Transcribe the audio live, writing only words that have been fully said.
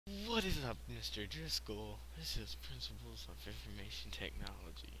What is up, Mr. Driscoll? This is Principles of Information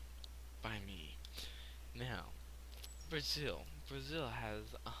Technology by me. Now, Brazil. Brazil has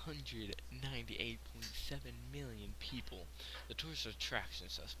 198.7 million people. The tourist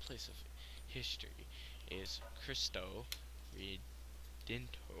attractions as place of history is Cristo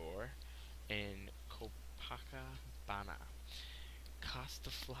Redentor and Copacabana. Cost to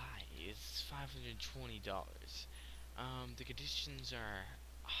fly is $520. The conditions are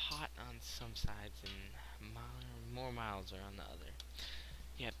hot on some sides and more miles are on the other.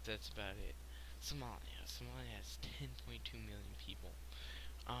 Yep, that's about it. Somalia. Somalia has 10.2 million people.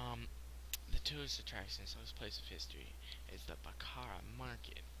 The tourist attraction, so this place of history, is the Bakara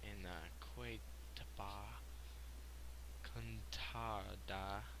Market in Quetaba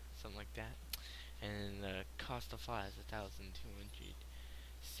Contada, something like that. And the cost of fly is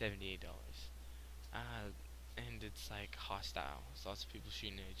 $1,278. And it's like hostile. There's lots of people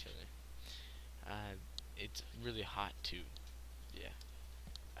shooting at each other. It's really hot too. Yeah.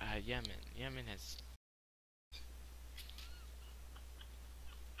 Yemen. Yemen has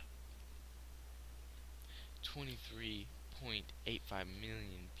 23.85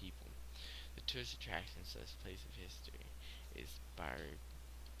 million people. The tourist attractions of this place of history is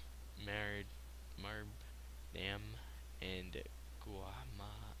Mardam and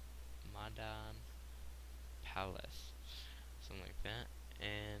Guamadan Palace, something like that.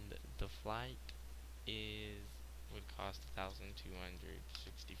 And the flight would cost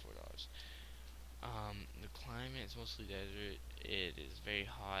 $1,264. The climate is mostly desert. It is very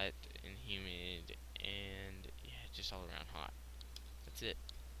hot and humid, and yeah, just all around hot. That's it.